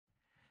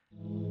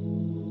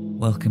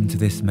Welcome to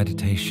this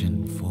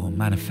meditation for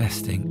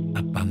manifesting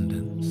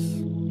abundance.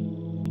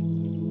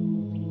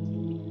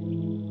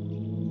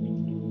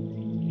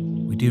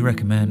 We do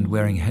recommend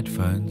wearing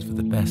headphones for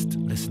the best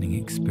listening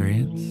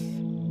experience.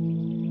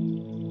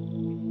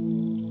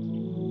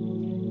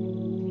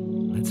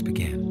 Let's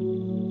begin.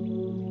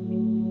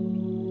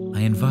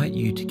 I invite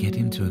you to get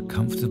into a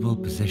comfortable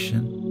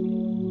position,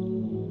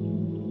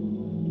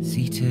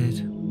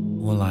 seated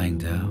or lying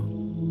down.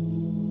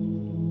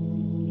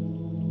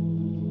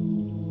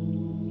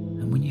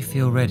 When you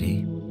feel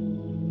ready,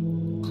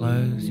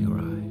 close your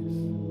eyes.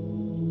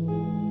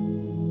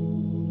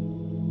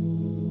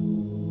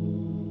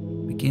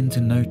 Begin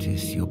to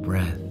notice your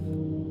breath.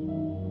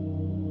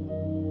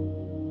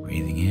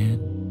 Breathing in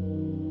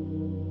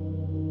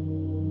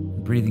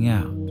and breathing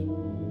out.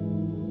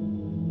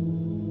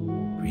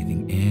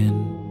 Breathing in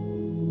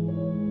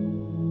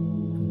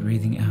and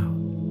breathing out.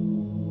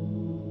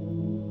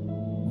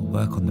 We'll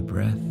work on the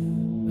breath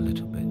a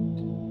little bit.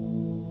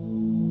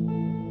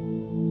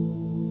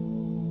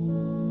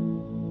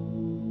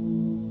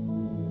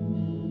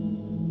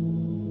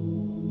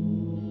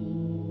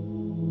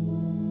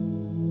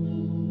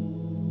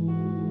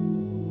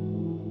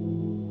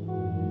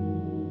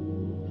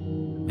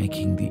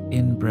 Making the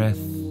in-breath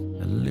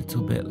a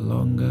little bit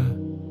longer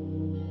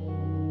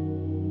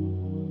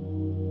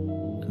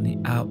and the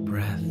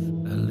out-breath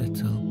a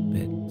little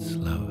bit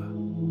slower.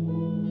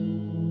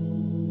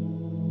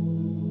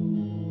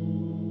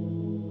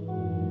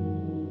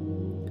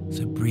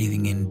 So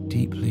breathing in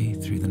deeply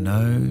through the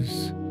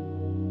nose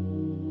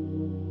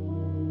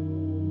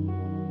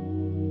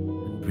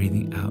and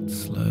breathing out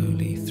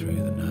slowly through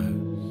the nose.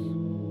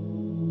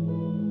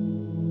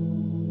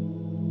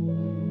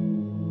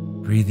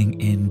 Breathing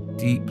in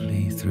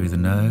deeply through the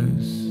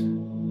nose,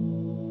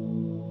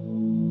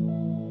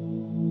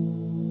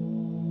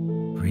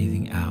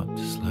 breathing out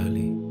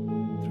slowly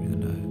through the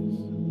nose.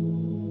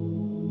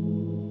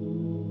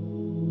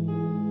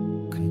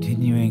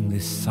 Continuing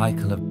this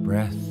cycle of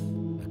breath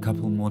a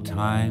couple more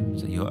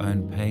times at your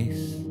own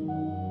pace,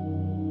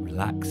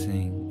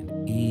 relaxing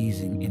and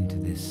easing into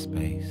this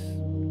space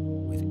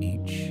with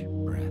each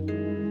breath.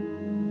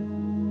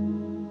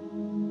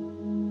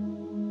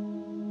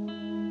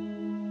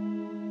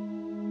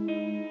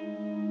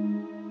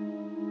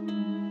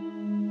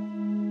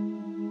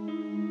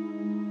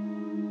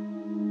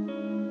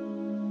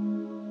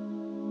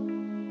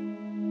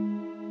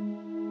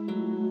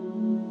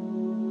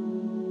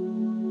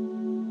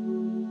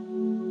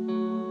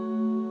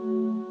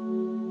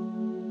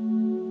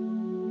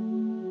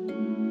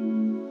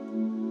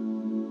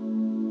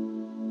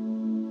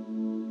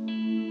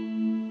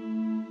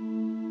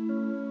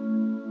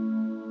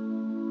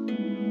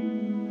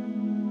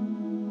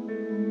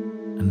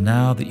 And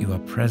now that you are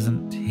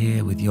present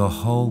here with your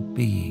whole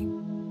being,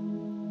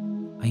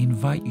 I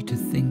invite you to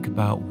think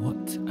about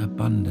what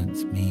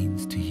abundance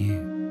means to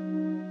you.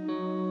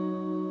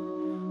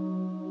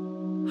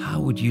 How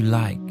would you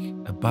like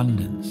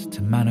abundance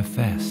to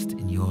manifest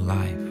in your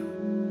life?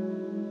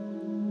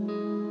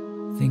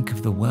 Think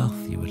of the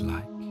wealth you would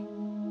like,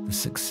 the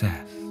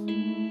success,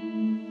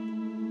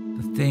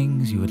 the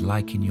things you would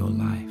like in your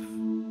life,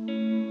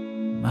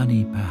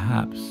 money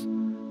perhaps,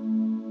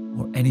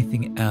 or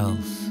anything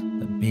else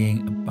that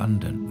being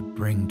abundant would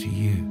bring to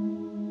you,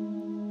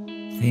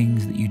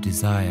 things that you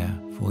desire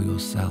for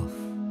yourself.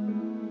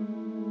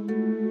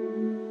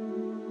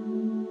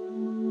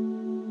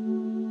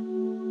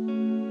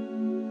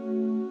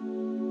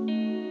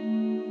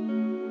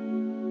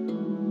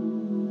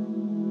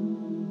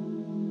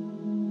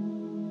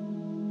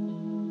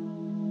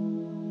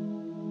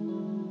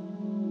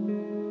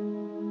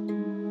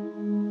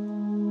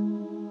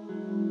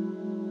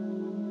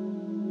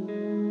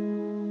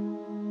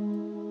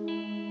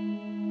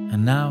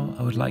 And now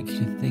I would like you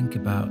to think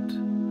about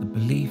the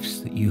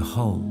beliefs that you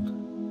hold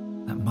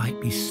that might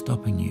be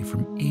stopping you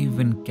from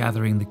even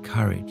gathering the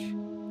courage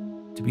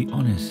to be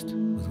honest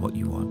with what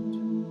you want.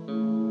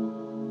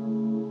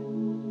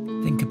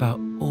 Think about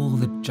all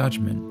the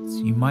judgments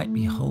you might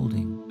be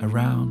holding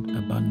around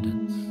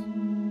abundance.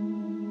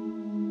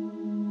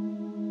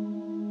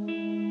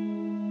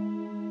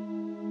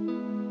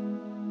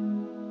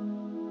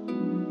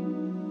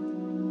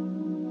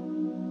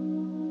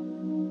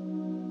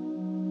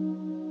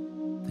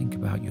 Think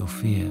about your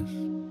fears,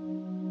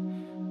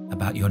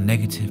 about your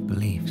negative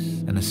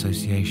beliefs and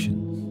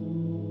associations.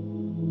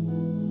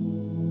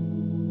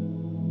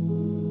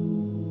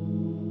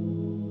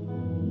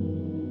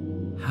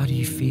 How do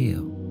you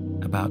feel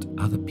about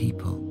other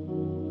people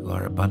who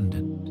are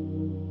abundant?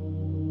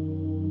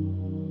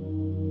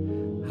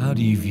 How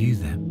do you view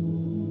them?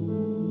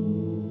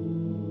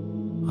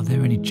 Are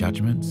there any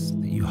judgments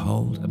that you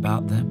hold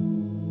about them?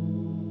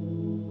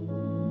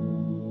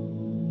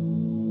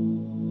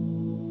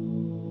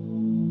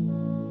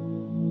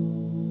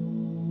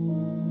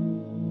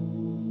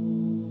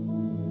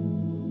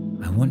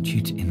 I want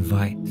you to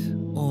invite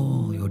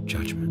all your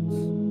judgments,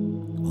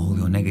 all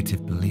your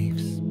negative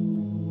beliefs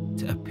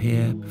to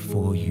appear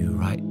before you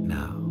right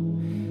now,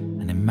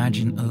 and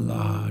imagine a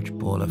large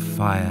ball of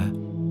fire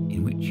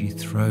in which you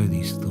throw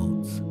these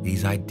thoughts,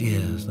 these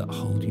ideas that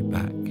hold you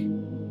back,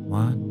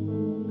 one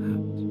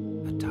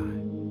at a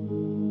time.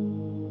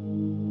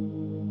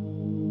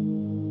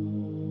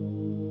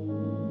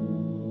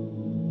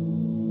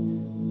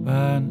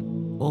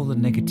 Burn all the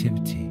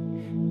negativity,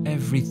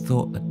 every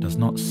thought that does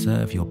not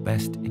serve your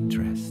best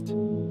interest.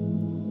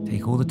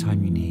 Take all the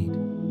time you need.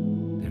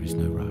 There is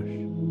no rush.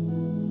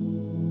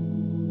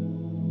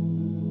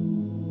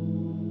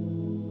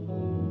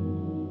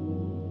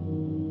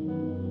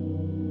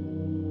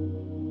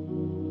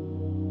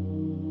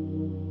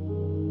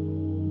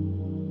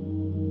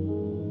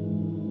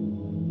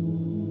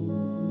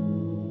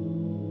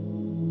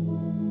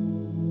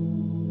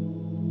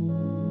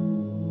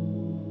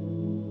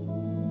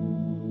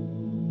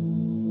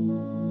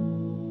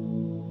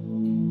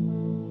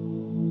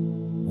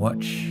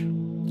 Watch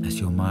as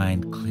your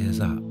mind clears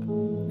up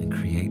and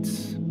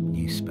creates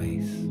new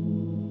space.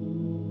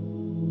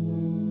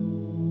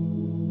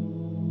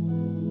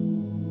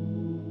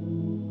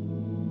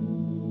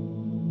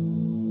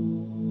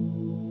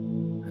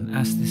 And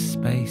as this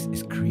space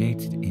is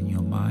created in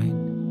your mind,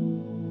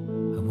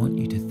 I want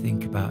you to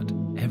think about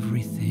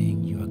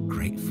everything you are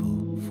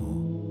grateful for.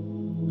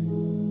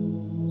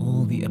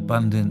 All the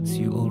abundance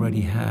you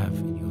already have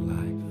in your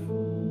life.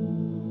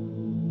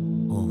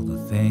 All the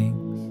things,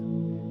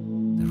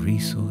 the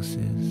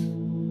resources,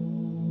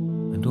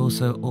 and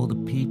also all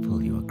the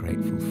people you are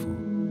grateful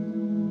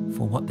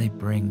for what they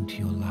bring to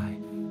your life.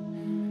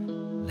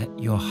 Let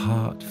your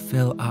heart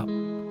fill up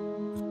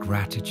with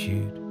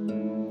gratitude,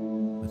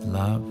 with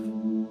love,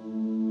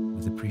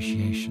 with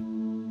appreciation.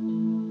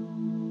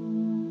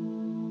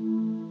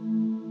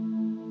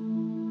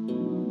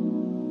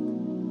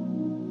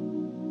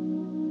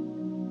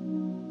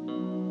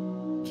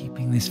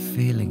 Keeping this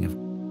feeling of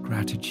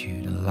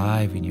gratitude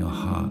alive in your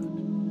heart,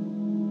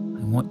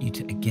 I want you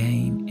to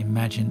again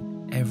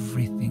imagine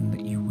everything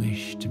that you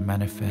wish to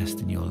manifest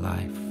in your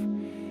life,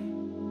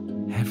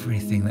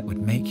 everything that would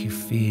make you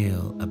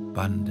feel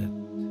abundant.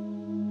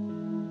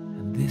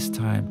 And this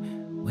time,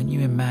 when you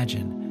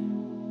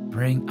imagine,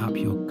 bring up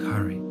your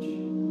courage.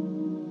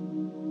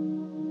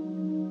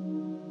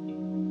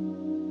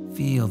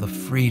 Feel the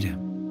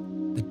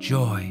freedom, the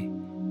joy,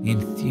 the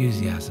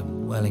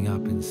enthusiasm welling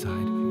up inside of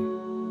you.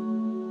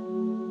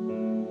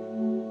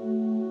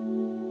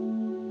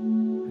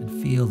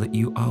 Feel that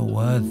you are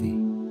worthy,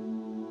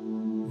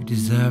 you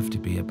deserve to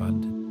be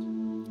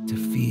abundant, to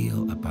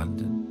feel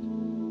abundant.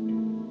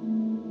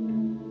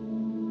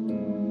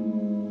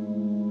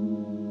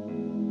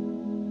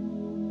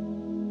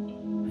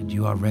 And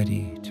you are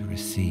ready to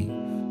receive.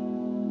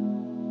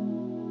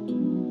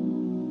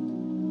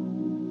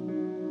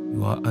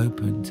 You are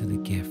open to the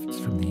gifts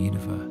from the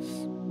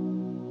universe.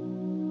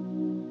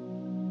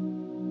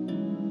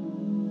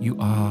 You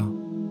are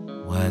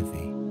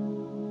worthy.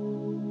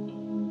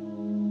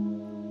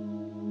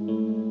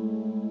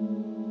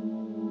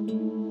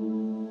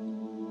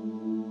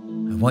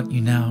 I want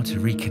you now to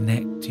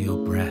reconnect to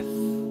your breath,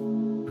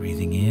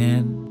 breathing in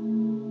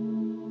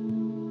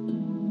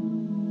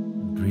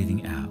and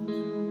breathing out.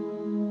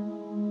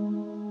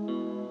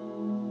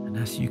 And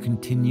as you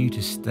continue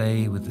to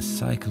stay with the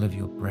cycle of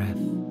your breath,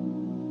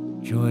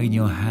 join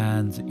your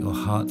hands at your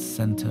heart's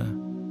center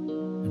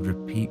and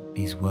repeat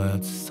these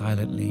words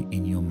silently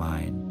in your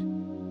mind.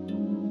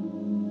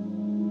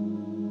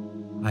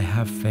 I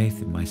have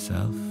faith in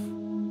myself.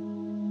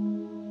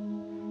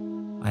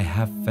 I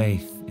have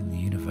faith in the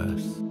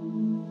universe.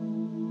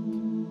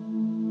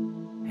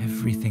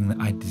 Everything that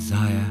I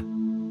desire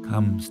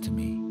comes to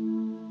me.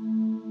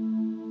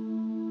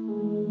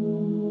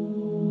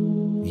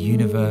 The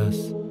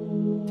universe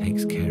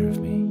takes care of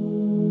me.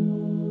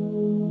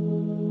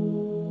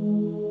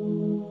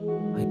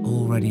 I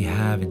already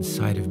have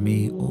inside of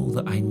me all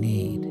that I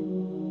need.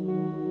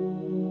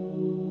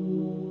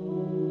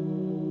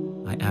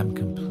 I am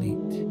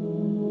complete.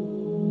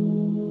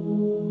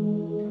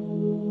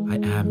 I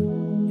am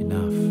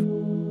enough.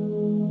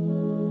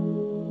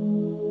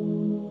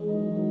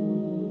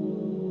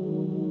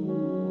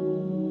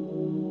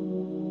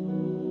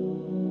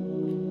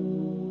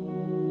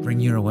 Bring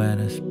your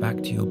awareness back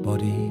to your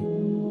body.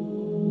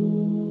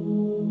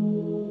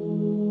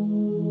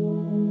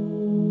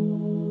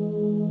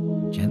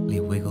 Gently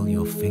wiggle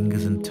your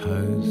fingers and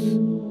toes.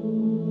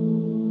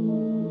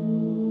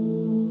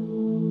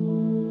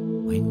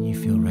 When you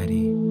feel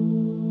ready,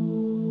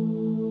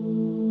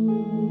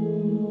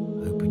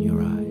 open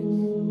your eyes.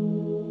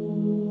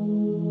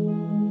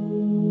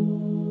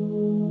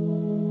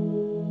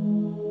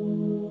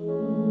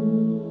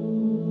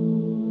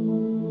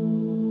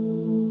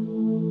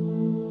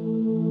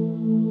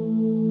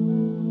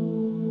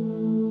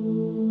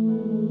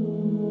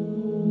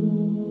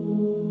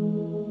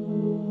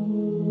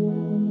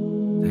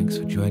 Thanks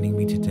for joining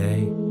me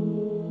today.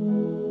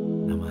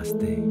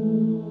 Namaste.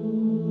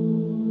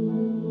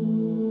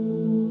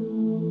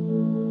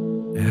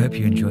 I hope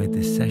you enjoyed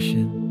this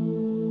session.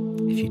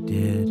 If you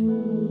did,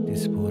 do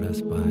support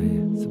us by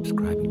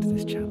subscribing to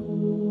this channel.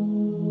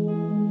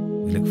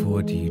 We look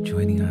forward to you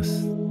joining us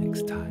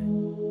next time.